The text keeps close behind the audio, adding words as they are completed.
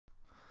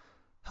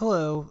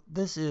Hello,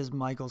 this is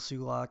Michael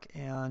Sulak,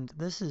 and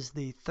this is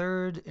the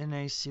third in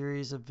a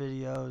series of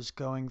videos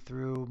going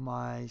through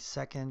my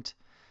second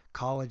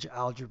college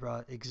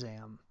algebra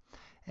exam.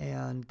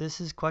 And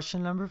this is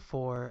question number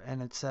 4,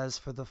 and it says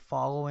for the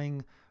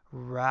following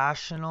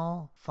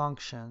rational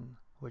function,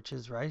 which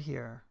is right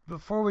here.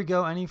 Before we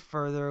go any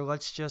further,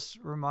 let's just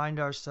remind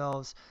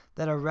ourselves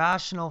that a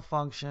rational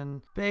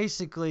function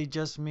basically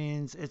just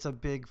means it's a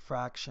big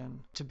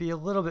fraction. To be a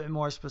little bit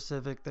more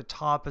specific, the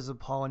top is a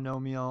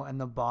polynomial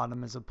and the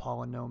bottom is a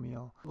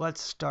polynomial.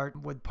 Let's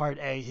start with part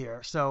A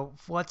here. So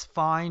let's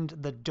find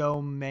the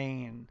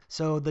domain.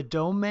 So the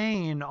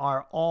domain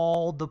are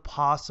all the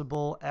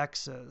possible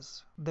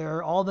x's.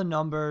 They're all the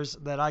numbers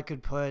that I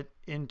could put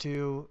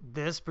into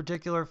this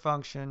particular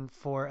function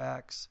for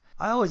x.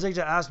 I always like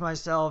to ask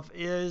myself,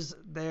 is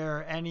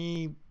there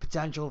any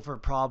potential for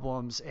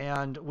problems?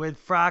 And with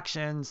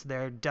fractions,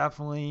 there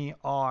definitely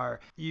are.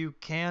 You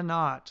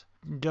cannot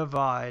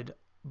divide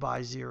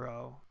by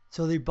 0.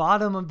 So the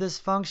bottom of this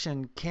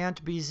function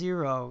can't be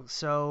 0.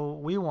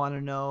 So we want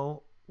to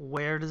know,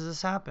 where does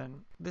this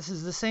happen? This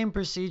is the same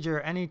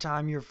procedure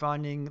anytime you're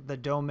finding the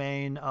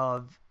domain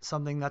of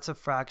something that's a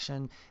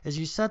fraction, is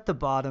you set the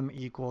bottom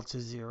equal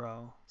to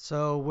 0.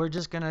 So we're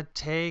just going to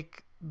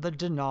take the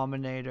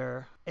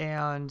denominator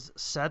and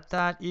set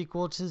that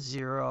equal to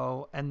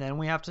 0, and then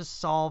we have to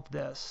solve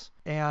this.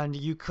 And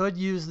you could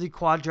use the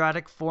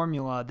quadratic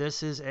formula.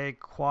 This is a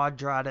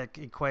quadratic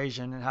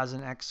equation. It has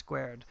an x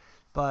squared.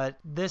 But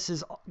this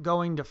is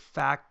going to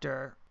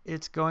factor.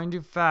 It's going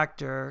to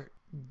factor.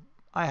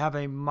 I have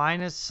a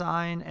minus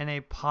sign and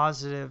a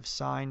positive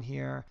sign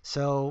here.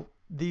 So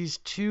these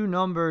two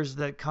numbers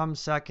that come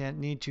second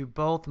need to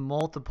both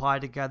multiply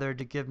together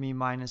to give me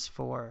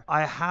 -4.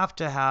 I have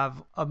to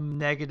have a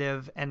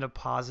negative and a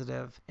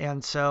positive.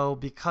 And so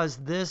because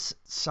this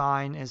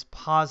sign is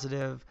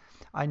positive,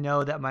 I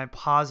know that my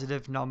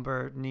positive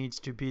number needs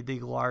to be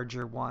the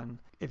larger one.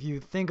 If you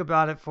think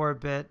about it for a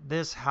bit,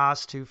 this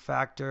has to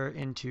factor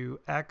into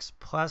x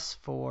plus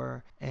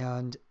 4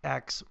 and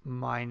x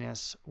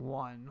minus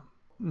 1.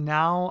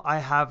 Now I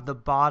have the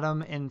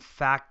bottom in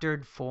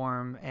factored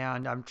form,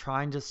 and I'm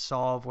trying to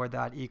solve where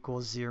that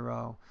equals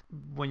 0.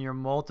 When you're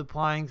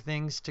multiplying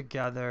things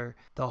together,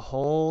 the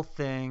whole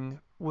thing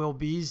will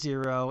be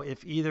 0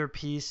 if either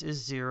piece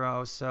is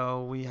 0.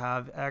 So we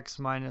have x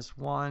minus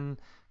 1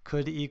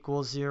 could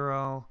equal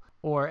 0,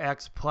 or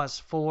x plus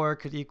 4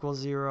 could equal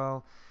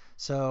 0.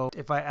 So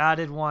if I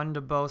added 1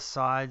 to both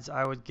sides,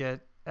 I would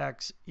get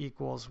x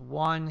equals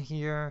 1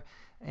 here.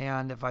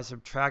 And if I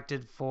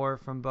subtracted 4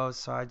 from both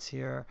sides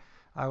here,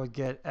 I would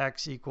get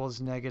x equals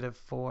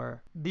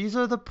 -4. These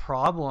are the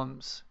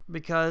problems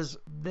because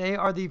they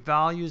are the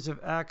values of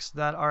x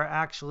that are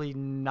actually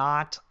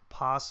not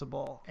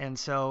possible. And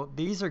so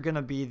these are going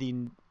to be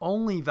the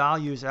only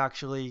values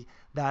actually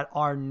that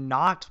are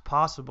not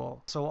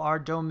possible. So our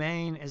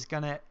domain is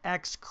going to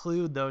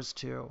exclude those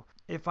two.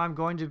 If I'm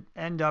going to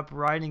end up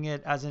writing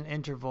it as an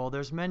interval,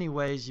 there's many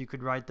ways you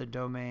could write the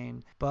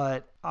domain,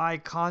 but I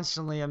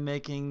constantly am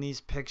making these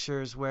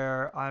pictures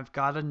where I've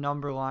got a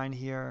number line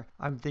here.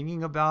 I'm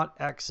thinking about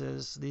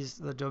x's.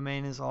 The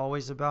domain is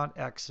always about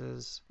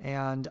x's,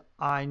 and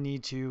I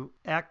need to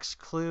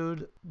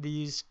exclude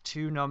these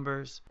two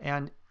numbers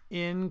and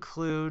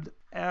include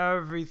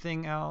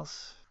everything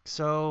else.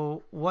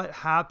 So what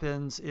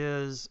happens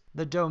is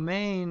the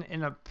domain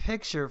in a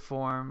picture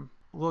form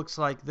looks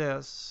like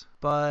this,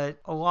 but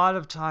a lot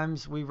of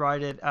times we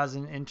write it as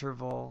an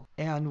interval.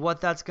 And what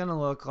that's going to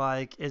look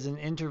like is an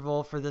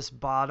interval for this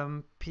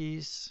bottom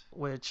piece,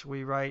 which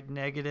we write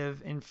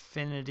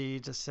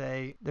 -infinity to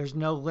say there's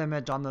no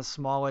limit on the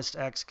smallest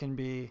x can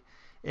be.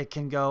 It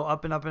can go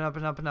up and up and up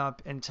and up and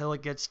up until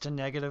it gets to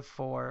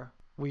 -4.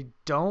 We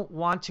don't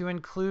want to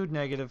include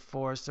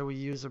 -4, so we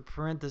use a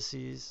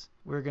parentheses.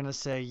 We're going to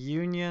say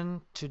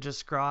union to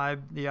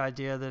describe the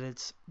idea that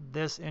it's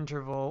this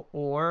interval,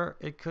 or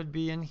it could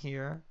be in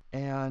here.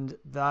 And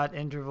that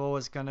interval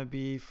is going to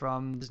be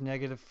from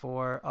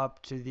 -4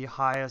 up to the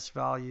highest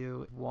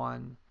value,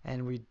 1.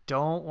 And we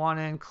don't want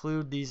to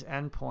include these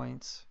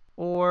endpoints.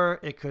 Or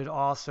it could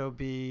also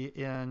be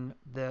in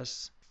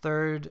this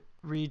third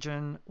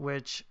region,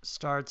 which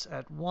starts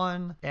at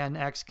 1, and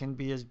x can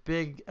be as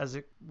big as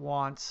it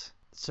wants.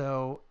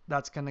 So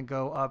that's going to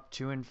go up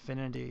to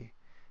infinity.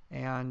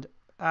 And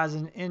as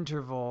an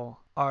interval,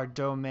 our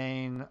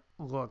domain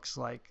looks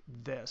like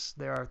this.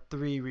 There are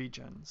 3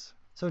 regions.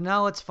 So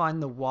now let's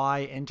find the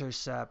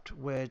y-intercept,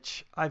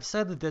 which I've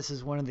said that this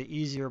is one of the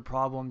easier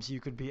problems you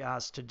could be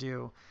asked to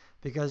do,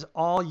 because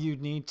all you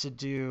need to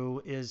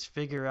do is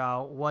figure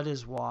out what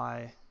is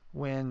y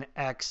when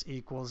x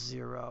equals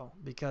 0,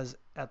 because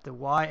at the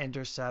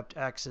y-intercept,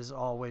 x is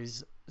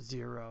always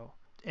 0.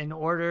 In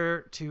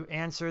order to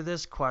answer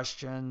this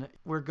question,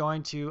 we're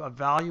going to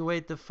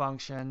evaluate the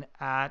function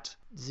at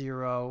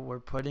 0. We're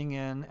putting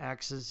in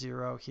x is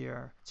 0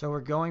 here. So we're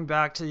going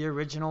back to the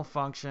original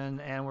function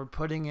and we're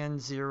putting in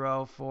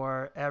 0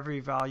 for every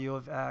value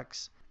of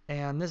x.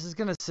 And this is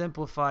going to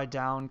simplify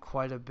down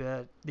quite a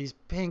bit. These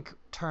pink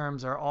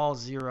terms are all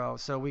 0,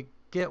 so we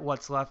get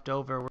what's left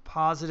over. We're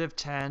positive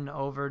 10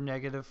 over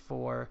negative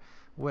 4,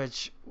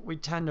 which we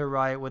tend to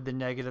write with the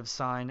negative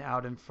sign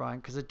out in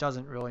front because it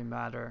doesn't really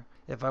matter.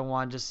 If I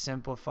wanted to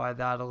simplify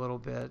that a little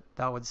bit,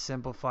 that would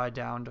simplify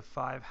down to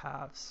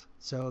 5/2.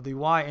 So the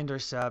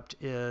y-intercept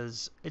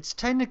it's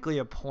technically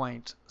a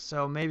point,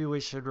 so maybe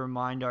we should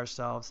remind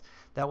ourselves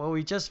that what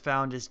we just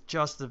found is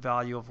just the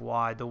value of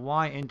y. The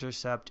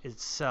y-intercept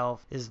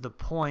itself is the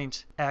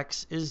point,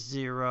 x is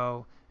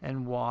 0,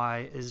 and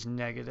y is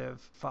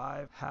negative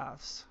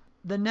 5/2.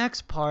 The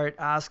next part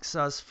asks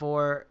us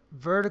for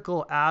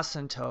vertical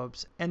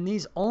asymptotes, and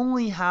these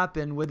only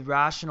happen with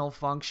rational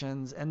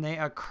functions, and they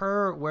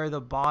occur where the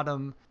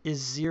bottom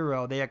is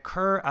 0. They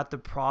occur at the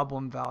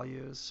problem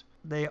values.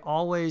 They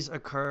always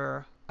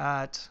occur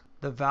at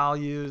the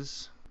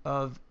values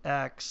of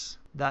x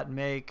that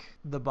make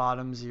the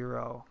bottom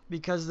 0.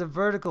 Because the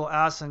vertical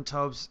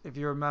asymptotes, if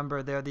you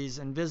remember, they're these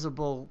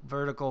invisible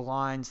vertical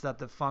lines that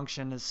the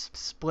function is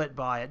split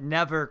by. It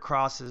never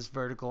crosses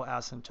vertical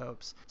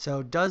asymptotes.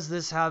 So does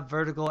this have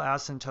vertical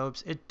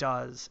asymptotes? It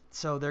does.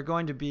 So they're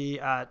going to be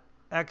at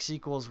x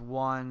equals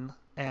 1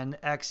 and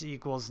x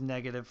equals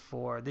negative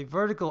 4. The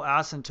vertical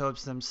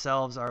asymptotes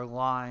themselves are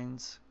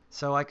lines.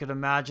 So I could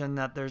imagine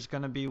that there's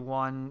going to be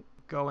one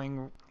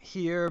going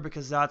here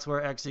because that's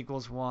where x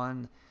equals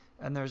 1.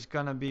 And there's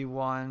going to be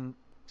one,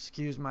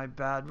 excuse my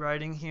bad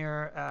writing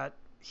here, at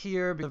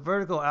here. The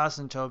vertical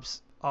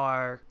asymptotes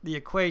are the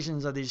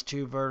equations of these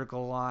two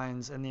vertical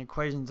lines, and the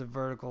equations of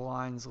vertical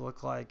lines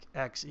look like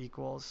x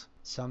equals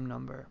some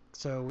number.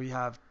 So we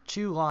have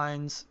two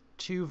lines,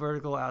 two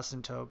vertical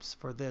asymptotes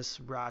for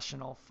this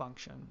rational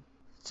function.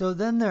 So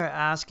then they're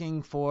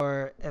asking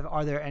for,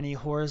 are there any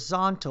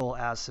horizontal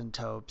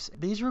asymptotes?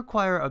 These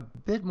require a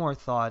bit more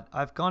thought.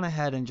 I've gone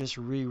ahead and just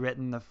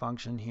rewritten the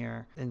function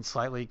here in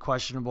slightly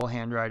questionable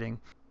handwriting.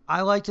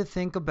 I like to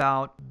think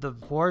about the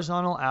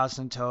horizontal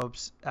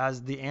asymptotes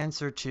as the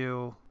answer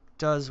to,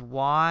 does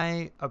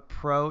y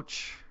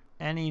approach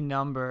any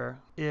number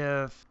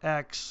if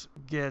x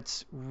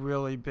gets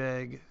really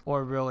big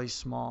or really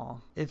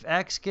small? If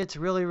x gets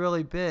really,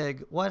 really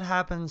big, what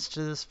happens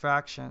to this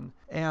fraction?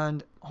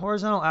 And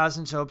horizontal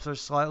asymptotes are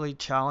slightly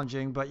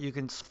challenging, but you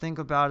can think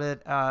about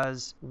it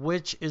as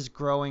which is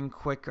growing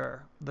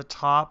quicker, the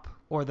top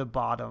or the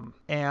bottom.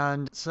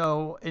 And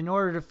so in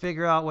order to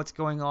figure out what's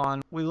going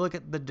on, we look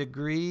at the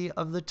degree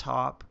of the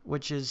top,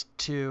 which is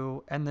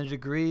 2, and the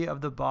degree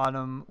of the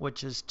bottom,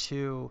 which is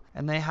 2,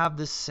 and they have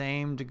the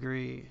same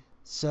degree.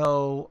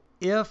 So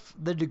if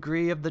the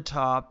degree of the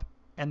top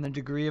and the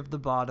degree of the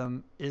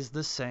bottom is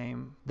the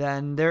same,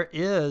 then there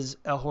is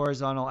a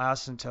horizontal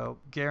asymptote,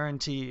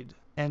 guaranteed.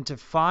 And to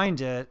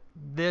find it,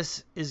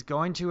 this is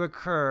going to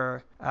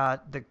occur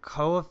at the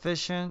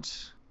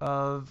coefficient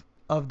of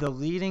the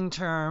leading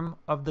term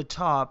of the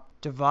top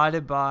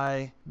divided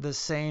by the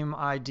same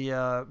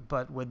idea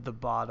but with the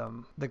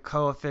bottom, the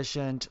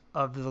coefficient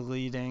of the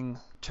leading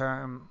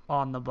term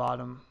on the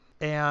bottom.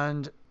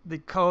 And the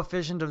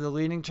coefficient of the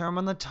leading term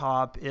on the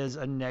top is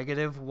a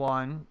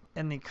 -1,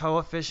 and the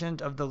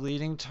coefficient of the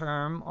leading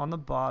term on the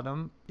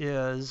bottom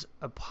is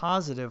a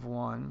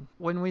 +1.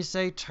 When we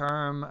say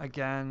term,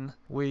 again,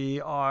 we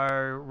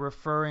are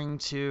referring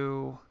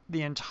to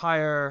the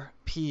entire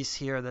piece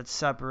here that's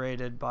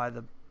separated by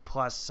the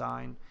plus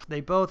sign.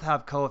 They both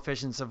have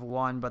coefficients of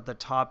 1, but the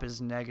top is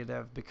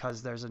negative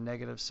because there's a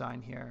negative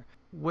sign here.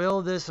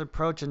 Will this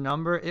approach a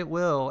number? It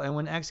will, and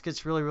when x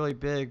gets really, really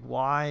big,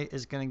 y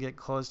is going to get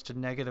close to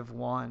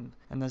 -1,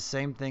 and the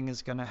same thing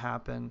is going to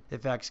happen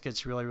if x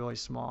gets really, really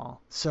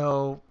small.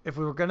 So if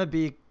we were going to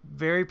be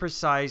very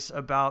precise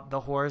about the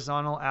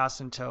horizontal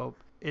asymptote,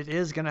 it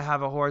is going to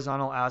have a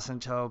horizontal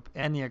asymptote,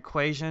 and the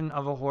equation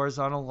of a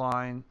horizontal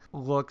line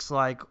looks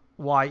like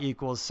y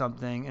equals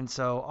something, and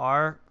so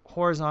our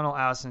horizontal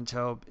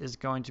asymptote is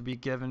going to be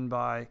given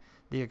by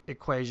the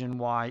equation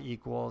y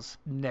equals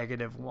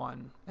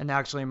 -1. And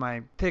actually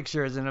my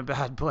picture is in a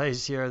bad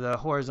place here. The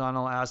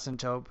horizontal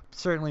asymptote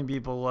certainly be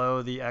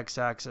below the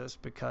x-axis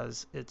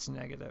because it's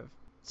negative.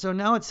 So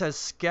now it says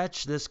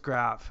sketch this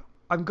graph.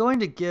 I'm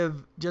going to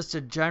give just a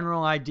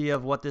general idea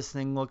of what this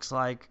thing looks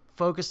like,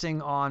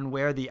 focusing on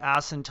where the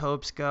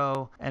asymptotes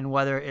go and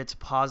whether it's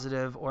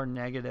positive or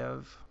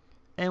negative.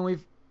 And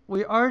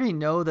we already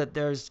know that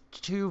there's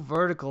two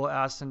vertical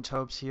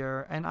asymptotes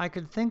here, and I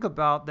could think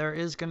about there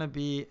is going to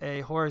be a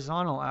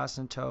horizontal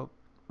asymptote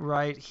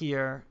right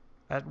here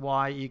at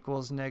y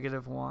equals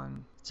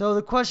 -1. So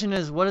the question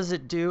is, what does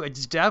it do?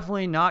 It's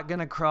definitely not going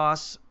to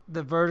cross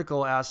the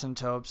vertical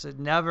asymptotes. It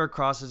never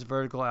crosses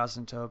vertical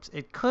asymptotes.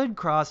 It could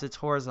cross its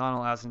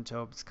horizontal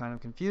asymptote. It's kind of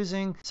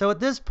confusing. So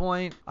at this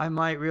point, I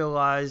might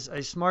realize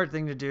a smart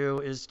thing to do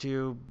is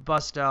to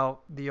bust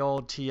out the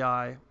old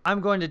TI.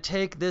 I'm going to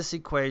take this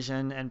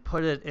equation and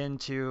put it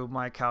into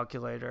my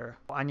calculator.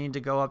 I need to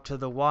go up to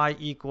the y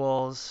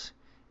equals,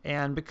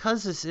 and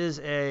because this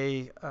is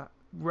a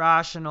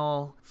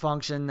rational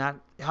function that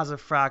has a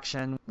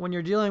fraction. When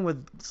you're dealing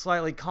with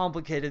slightly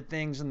complicated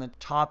things in the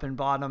top and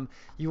bottom,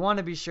 you want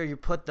to be sure you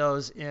put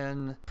those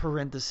in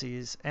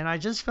parentheses. And I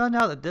just found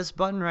out that this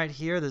button right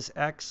here, this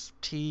x,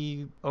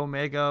 t,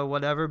 omega,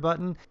 whatever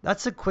button,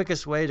 that's the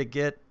quickest way to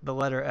get the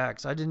letter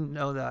x. I didn't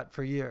know that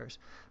for years,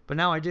 but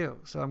now I do,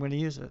 so I'm going to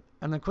use it.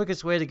 And the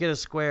quickest way to get a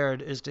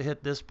squared is to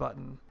hit this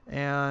button.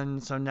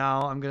 And so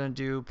now I'm going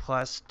to do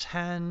plus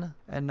 10,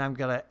 and I'm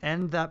going to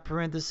end that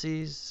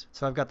parentheses.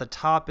 So I've got the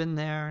top in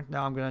there.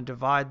 Now I'm going to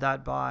divide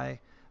that by,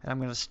 and I'm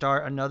going to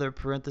start another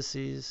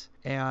parentheses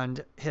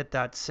and hit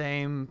that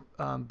same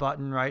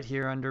button right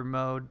here under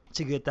mode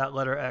to get that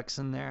letter x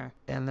in there.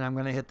 And then I'm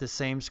going to hit the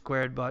same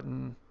squared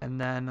button,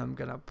 and then I'm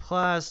going to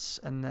plus,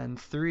 and then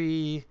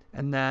 3,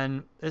 and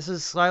then this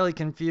is slightly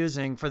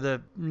confusing. For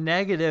the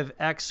negative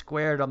x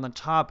squared on the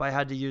top, I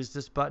had to use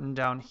this button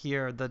down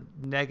here, the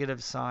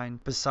negative sign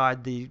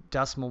beside the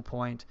decimal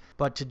point.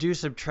 But to do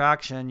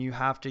subtraction, you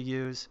have to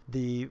use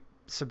the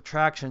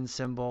subtraction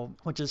symbol,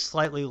 which is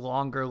slightly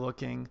longer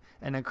looking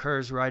and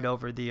occurs right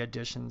over the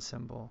addition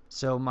symbol.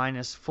 So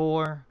minus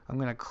 4, I'm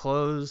going to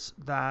close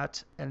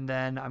that, and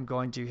then I'm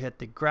going to hit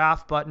the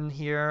graph button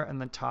here in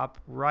the top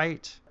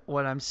right.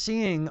 What I'm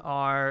seeing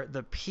are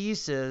the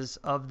pieces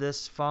of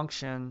this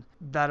function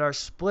that are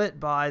split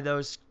by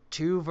those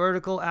two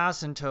vertical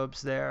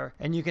asymptotes there,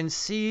 and you can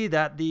see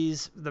that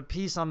the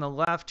piece on the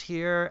left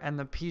here and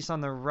the piece on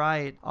the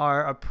right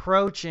are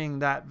approaching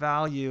that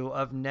value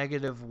of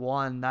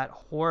 -1, that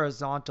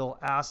horizontal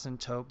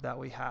asymptote that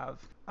we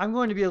have. I'm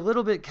going to be a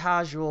little bit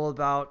casual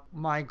about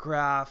my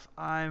graph.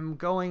 I'm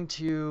going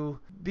to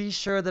be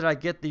sure that I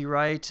get the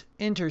right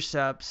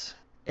intercepts,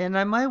 and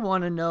I might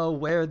want to know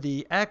where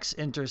the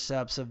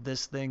x-intercepts of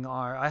this thing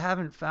are. I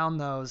haven't found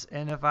those,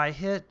 and if I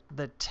hit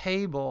the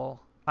table,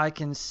 I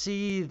can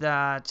see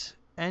that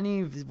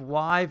any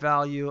y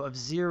value of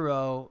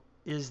 0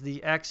 is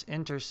the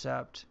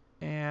x-intercept.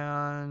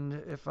 And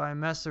if I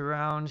mess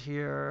around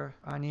here,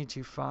 I need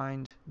to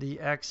find the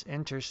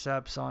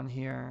x-intercepts on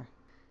here.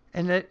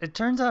 And it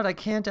turns out I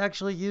can't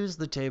actually use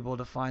the table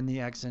to find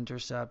the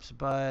x-intercepts,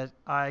 but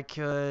I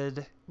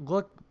could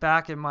look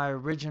back at my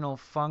original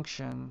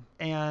function.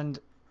 And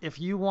if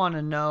you want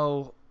to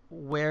know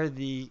where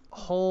the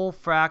whole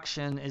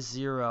fraction is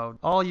 0,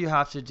 all you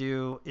have to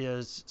do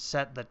is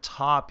set the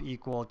top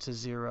equal to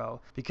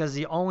 0, because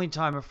the only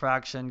time a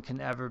fraction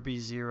can ever be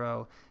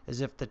 0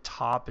 is if the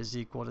top is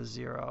equal to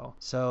 0.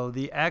 So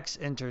the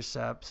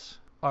x-intercepts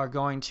are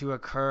going to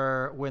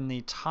occur when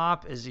the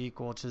top is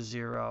equal to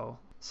 0.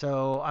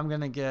 So I'm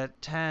going to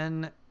get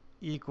 10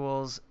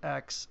 equals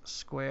x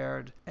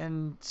squared.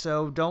 And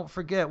so don't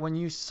forget, when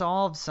you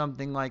solve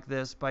something like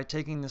this by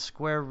taking the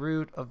square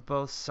root of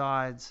both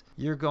sides,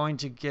 you're going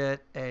to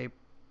get a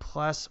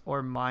plus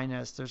or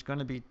minus. There's going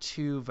to be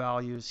two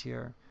values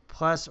here.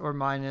 Plus or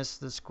minus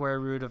the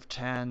square root of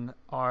 10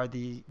 are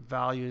the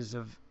values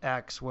of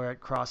x where it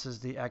crosses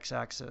the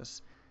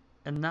x-axis.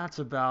 And that's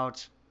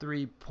about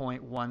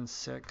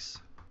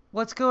 3.16.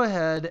 Let's go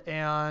ahead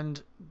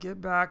and get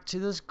back to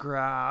this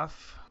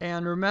graph.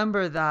 And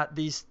remember that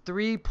these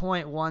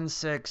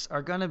 3.16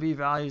 are going to be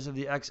values of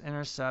the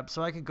x-intercept.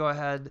 So I could go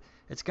ahead,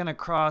 it's going to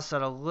cross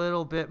at a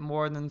little bit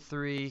more than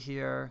 3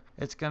 here.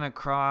 It's going to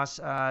cross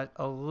at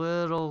a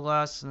little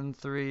less than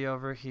 3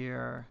 over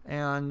here.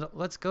 And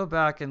let's go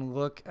back and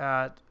look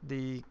at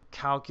the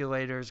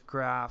calculator's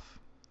graph.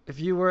 If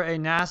you were a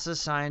NASA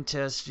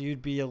scientist,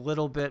 you'd be a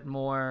little bit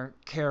more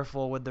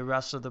careful with the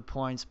rest of the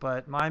points,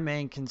 but my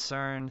main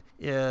concern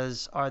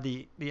is, are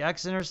the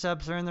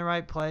x-intercepts are in the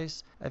right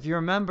place? If you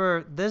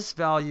remember, this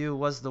value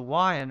was the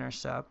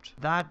y-intercept.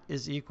 That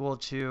is equal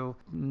to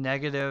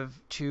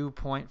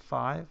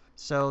 -2.5.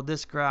 So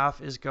this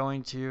graph is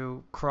going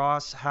to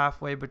cross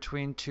halfway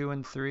between 2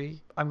 and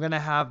 3. I'm going to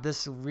have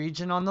this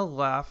region on the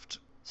left.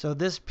 So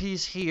this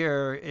piece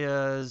here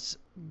is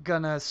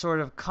gonna sort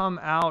of come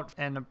out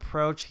and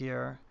approach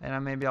here,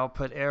 and maybe I'll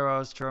put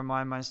arrows to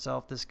remind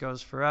myself this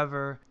goes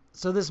forever.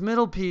 So this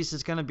middle piece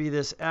is going to be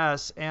this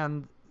s,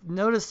 and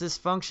notice this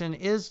function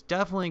is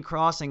definitely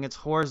crossing its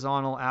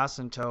horizontal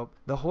asymptote.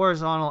 The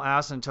horizontal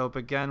asymptote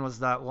again was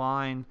that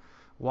line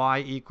y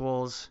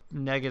equals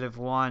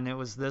 -1. It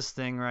was this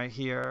thing right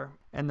here.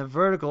 And the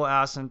vertical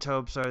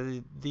asymptotes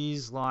are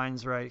these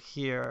lines right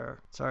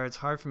here. Sorry, it's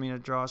hard for me to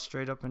draw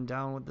straight up and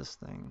down with this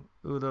thing.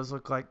 Ooh, those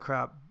look like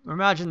crap.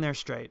 Imagine they're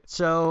straight.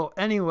 So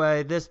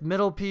anyway, this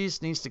middle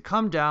piece needs to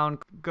come down,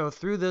 go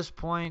through this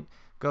point,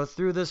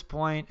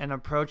 and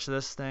approach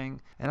this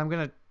thing. And I'm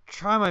going to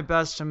try my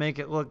best to make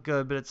it look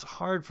good, but it's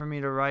hard for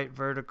me to write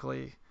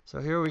vertically. So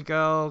here we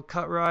go,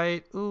 cut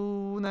right,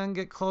 ooh, and then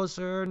get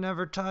closer,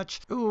 never touch.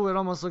 Ooh, it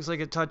almost looks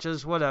like it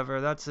touches, whatever.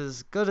 That's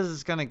as good as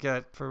it's gonna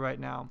get for right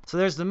now. So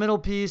there's the middle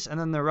piece, and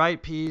then the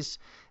right piece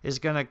is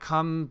gonna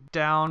come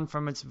down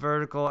from its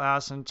vertical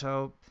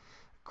asymptote,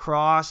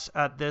 cross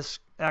at this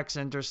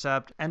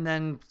x-intercept, and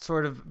then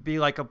sort of be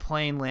like a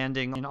plane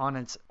landing on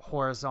its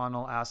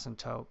horizontal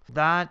asymptote.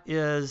 That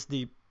is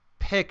the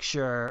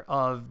picture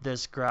of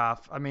this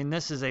graph. I mean,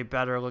 this is a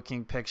better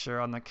looking picture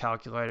on the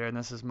calculator, and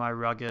this is my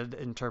rugged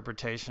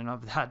interpretation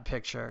of that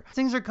picture.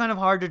 Things are kind of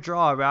hard to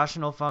draw.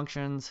 Rational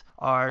functions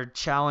are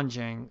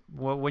challenging.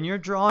 When you're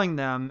drawing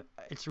them,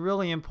 it's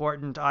really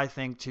important, I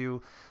think,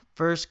 to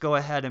first go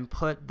ahead and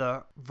put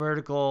the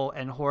vertical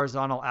and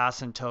horizontal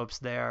asymptotes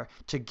there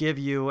to give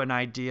you an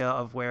idea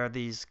of where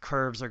these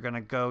curves are going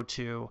to go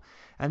to.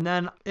 And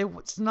then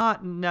it's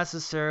not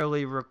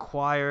necessarily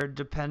required,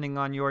 depending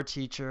on your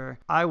teacher.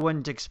 I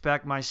wouldn't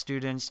expect my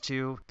students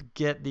to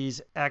get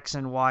these x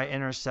and y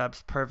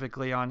intercepts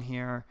perfectly on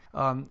here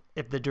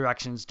if the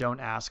directions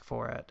don't ask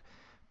for it.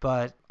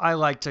 But I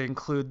like to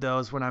include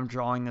those when I'm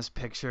drawing this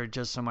picture,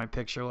 just so my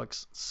picture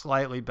looks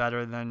slightly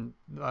better than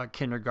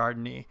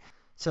kindergarten-y.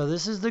 So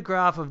this is the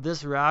graph of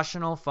this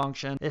rational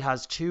function. It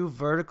has two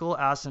vertical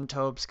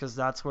asymptotes because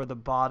that's where the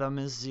bottom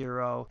is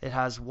 0. It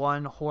has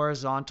one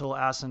horizontal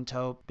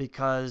asymptote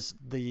because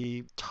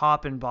the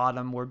top and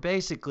bottom were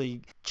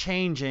basically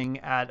changing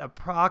at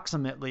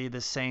approximately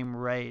the same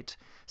rate.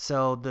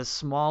 So the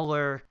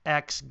smaller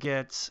x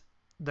gets,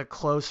 the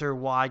closer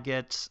y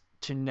gets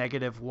to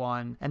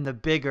 -1, and the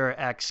bigger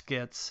x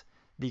gets,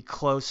 the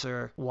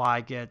closer y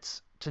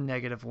gets to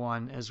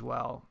 -1 as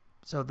well.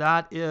 So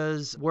that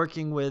is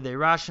working with a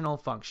rational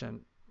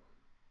function.